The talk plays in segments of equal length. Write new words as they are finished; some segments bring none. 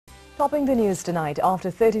Topping the news tonight, after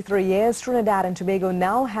 33 years, Trinidad and Tobago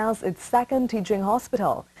now has its second teaching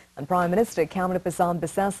hospital. And Prime Minister Kamla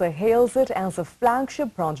Persad-Bissessar hails it as a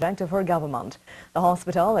flagship project of her government. The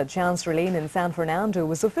hospital at Chancery Lane in San Fernando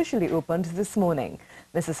was officially opened this morning.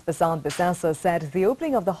 Mrs. Persad-Bissessar said the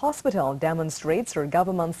opening of the hospital demonstrates her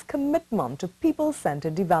government's commitment to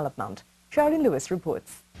people-centered development. Charlene Lewis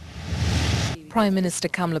reports. Prime Minister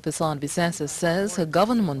Kamla Persad-Bissessar says her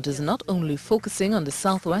government is not only focusing on the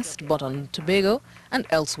southwest but on Tobago and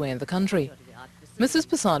elsewhere in the country. Mrs.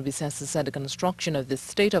 Persad-Bissessar said the construction of this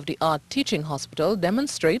state-of-the-art teaching hospital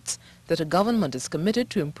demonstrates that her government is committed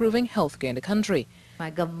to improving healthcare in the country.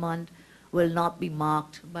 My government will not be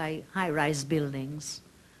marked by high-rise buildings.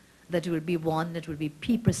 That will be one that will be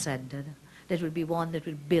people-centered. That will be one that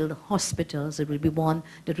will build hospitals. It will be one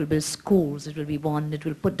that will build schools. It will be one that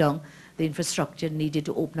will put down the infrastructure needed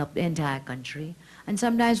to open up the entire country. And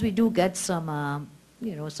sometimes we do get some,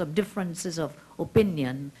 some differences of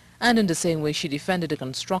opinion. And in the same way she defended the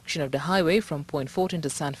construction of the highway from Point Fortin to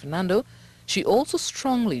San Fernando, she also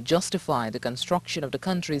strongly justified the construction of the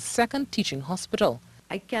country's second teaching hospital.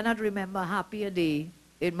 I cannot remember a happier day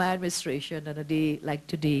in my administration than a day like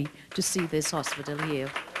today to see this hospital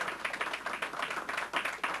here.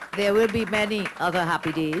 There will be many other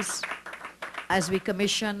happy days as we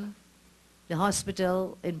commission the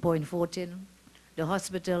hospital in Point Fortin, the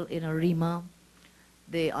hospital in Arima,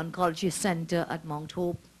 the oncology center at Mount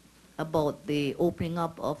Hope, about the opening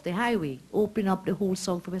up of the highway, opening up the whole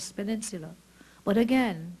Southwest Peninsula. But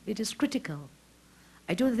again, it is critical.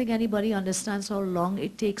 I don't think anybody understands how long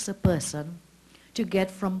it takes a person to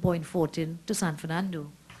get from Point Fortin to San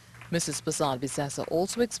Fernando. Mrs. Persad-Bissessar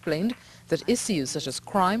also explained that issues such as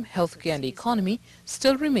crime, healthcare and the economy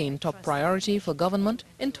still remain top priority for government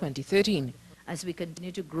in 2013. As we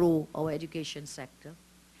continue to grow our education sector,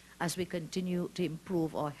 as we continue to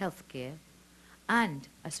improve our healthcare, and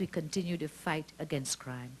as we continue to fight against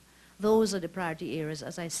crime. Those are the priority areas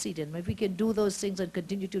as I see them. If we can do those things and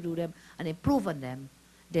continue to do them and improve on them,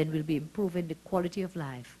 then we'll be improving the quality of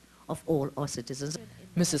life of all our citizens.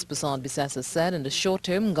 Mrs. Persad-Bissessar said in the short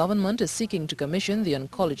term, government is seeking to commission the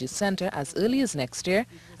oncology center as early as next year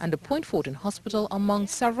and the Point Fortin Hospital among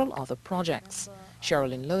several other projects.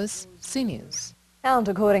 Sherilyn Lewis, CNews. And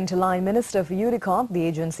according to Line Minister for UDCOP, the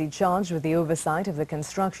agency charged with the oversight of the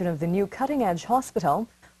construction of the new cutting-edge hospital,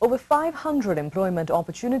 over 500 employment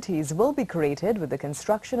opportunities will be created with the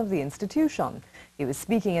construction of the institution. He was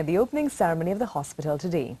speaking at the opening ceremony of the hospital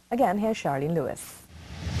today. Again, here's Charlene Lewis.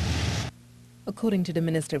 According to the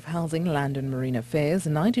Minister of Housing, Land and Marine Affairs,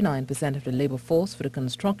 99% of the labor force for the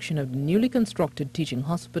construction of the newly constructed teaching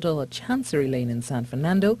hospital at Chancery Lane in San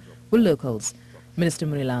Fernando were locals. Minister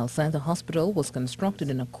Munilal said the hospital was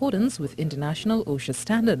constructed in accordance with international OSHA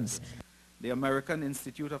standards. The American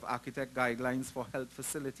Institute of Architects Guidelines for Health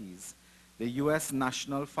Facilities, the U.S.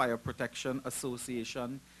 National Fire Protection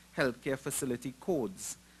Association Healthcare Facility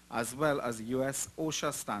Codes, as well as U.S.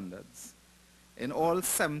 OSHA standards. In all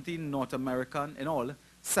 17 North American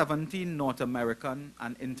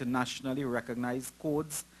and internationally recognized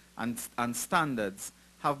codes and standards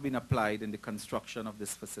have been applied in the construction of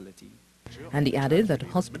this facility. And he added that the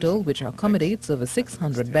hospital, which accommodates over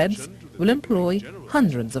 600 beds, will employ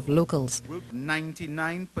hundreds of locals.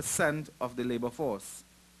 99% of the labor force,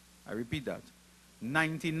 I repeat that,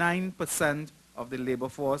 99% of the labor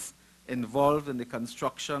force involved in the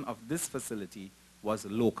construction of this facility was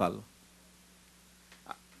local.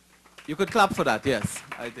 You could clap for that, yes,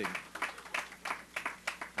 I think.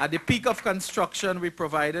 At the peak of construction, we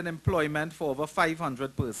provided employment for over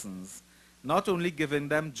 500 persons, not only giving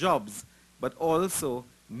them jobs, but also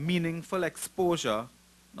meaningful exposure,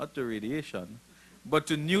 not to radiation, but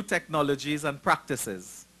to new technologies and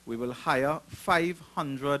practices. We will hire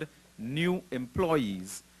 500 new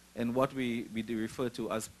employees in what we refer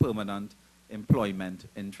to as permanent employment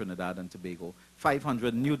in Trinidad and Tobago.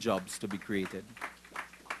 500 new jobs to be created.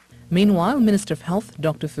 Meanwhile, Minister of Health,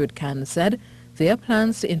 Dr. Ferd Khan, said there are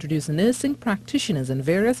plans to introduce nursing practitioners in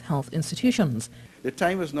various health institutions. The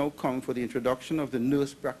time has now come for the introduction of the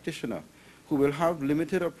nurse practitioner, who will have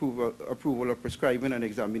limited approval of prescribing and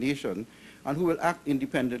examination, and who will act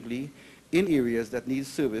independently in areas that need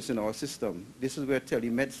service in our system. This is where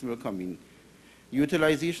telemedicine will come in.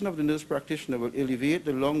 Utilization of the nurse practitioner will alleviate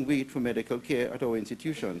the long wait for medical care at our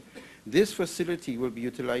institution. This facility will be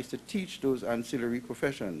utilized to teach those ancillary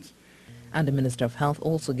professions. And the Minister of Health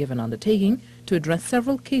also gave an undertaking to address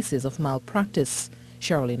several cases of malpractice.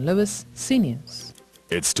 Sherilyn Lewis, CNews.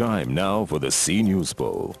 It's time now for the CNews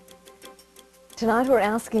Poll. Tonight we're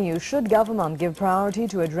asking you, should government give priority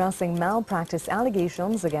to addressing malpractice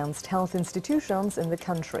allegations against health institutions in the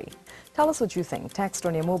country? Tell us what you think. Text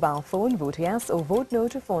on your mobile phone, vote yes or vote no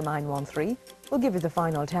to 4913. We'll give you the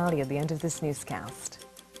final tally at the end of this newscast.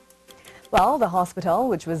 Well, the hospital,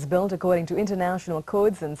 which was built according to international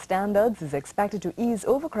codes and standards, is expected to ease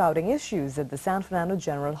overcrowding issues at the San Fernando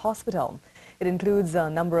General Hospital. It includes a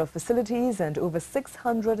number of facilities and over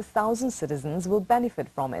 600,000 citizens will benefit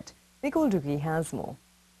from it. Nicole Duki has more.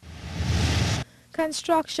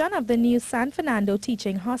 Construction of the new San Fernando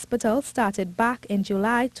Teaching Hospital started back in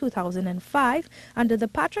July 2005 under the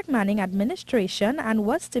Patrick Manning administration and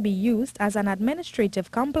was to be used as an administrative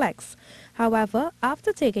complex. However,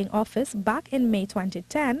 after taking office back in May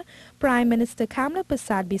 2010, Prime Minister Kamla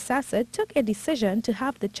Persad-Bissessar took a decision to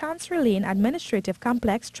have the Chancery Lane Administrative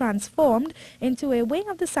Complex transformed into a wing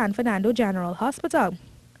of the San Fernando General Hospital.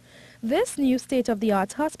 This new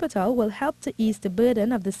state-of-the-art hospital will help to ease the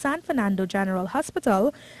burden of the San Fernando General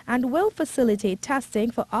Hospital and will facilitate testing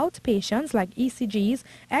for outpatients like ECGs,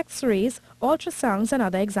 X-rays, ultrasounds and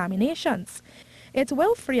other examinations. It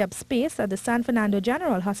will free up space at the San Fernando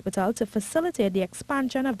General Hospital to facilitate the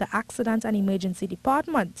expansion of the Accident and Emergency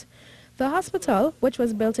Department. The hospital, which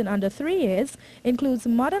was built in under 3 years, includes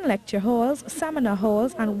modern lecture halls, seminar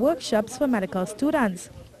halls and workshops for medical students.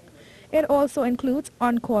 It also includes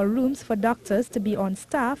on-call rooms for doctors to be on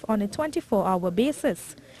staff on a 24-hour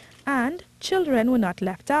basis. And children were not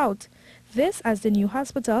left out. This, as the new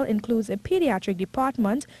hospital includes a pediatric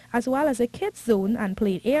department as well as a kids zone and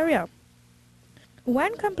play area.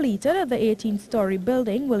 When completed, the 18-story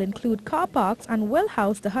building will include car parks and will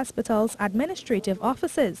house the hospital's administrative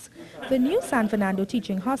offices. The new San Fernando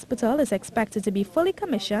Teaching Hospital is expected to be fully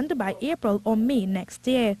commissioned by April or May next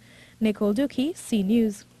year. Nicole Duki, C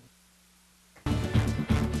News.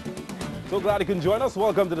 So glad you can join us.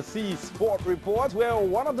 Welcome to the C Sport Report, where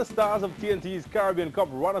one of the stars of TNT's Caribbean Cup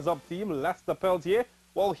runners-up team, Lester Peltier,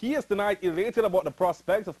 well, he is tonight elated about the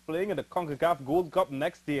prospect of playing in the CONCACAF Gold Cup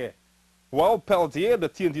next year. Well, Peltier, the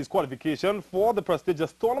TNT's qualification for the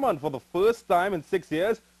prestigious tournament for the first time in 6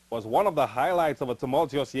 years, was one of the highlights of a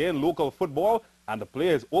tumultuous year in local football, and the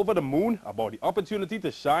player is over the moon about the opportunity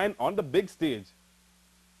to shine on the big stage.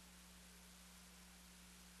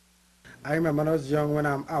 I remember when I was young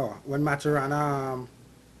when Maturana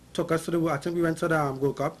took us to the, I think we went to the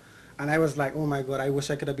Gold Cup, and I was like, oh my God, I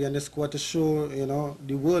wish I could have been in this squad to show,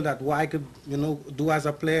 the world that what I could, do as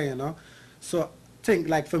a player, So think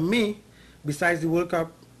like for me, besides the World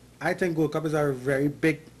Cup, I think Gold Cup is a very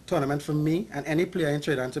big tournament for me and any player in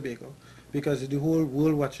Trinidad and Tobago, because the whole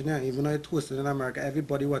world watching it, even though it's hosted in America,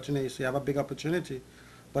 everybody watching it, so you have a big opportunity.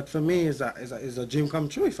 But for me, it's a dream come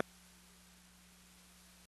true if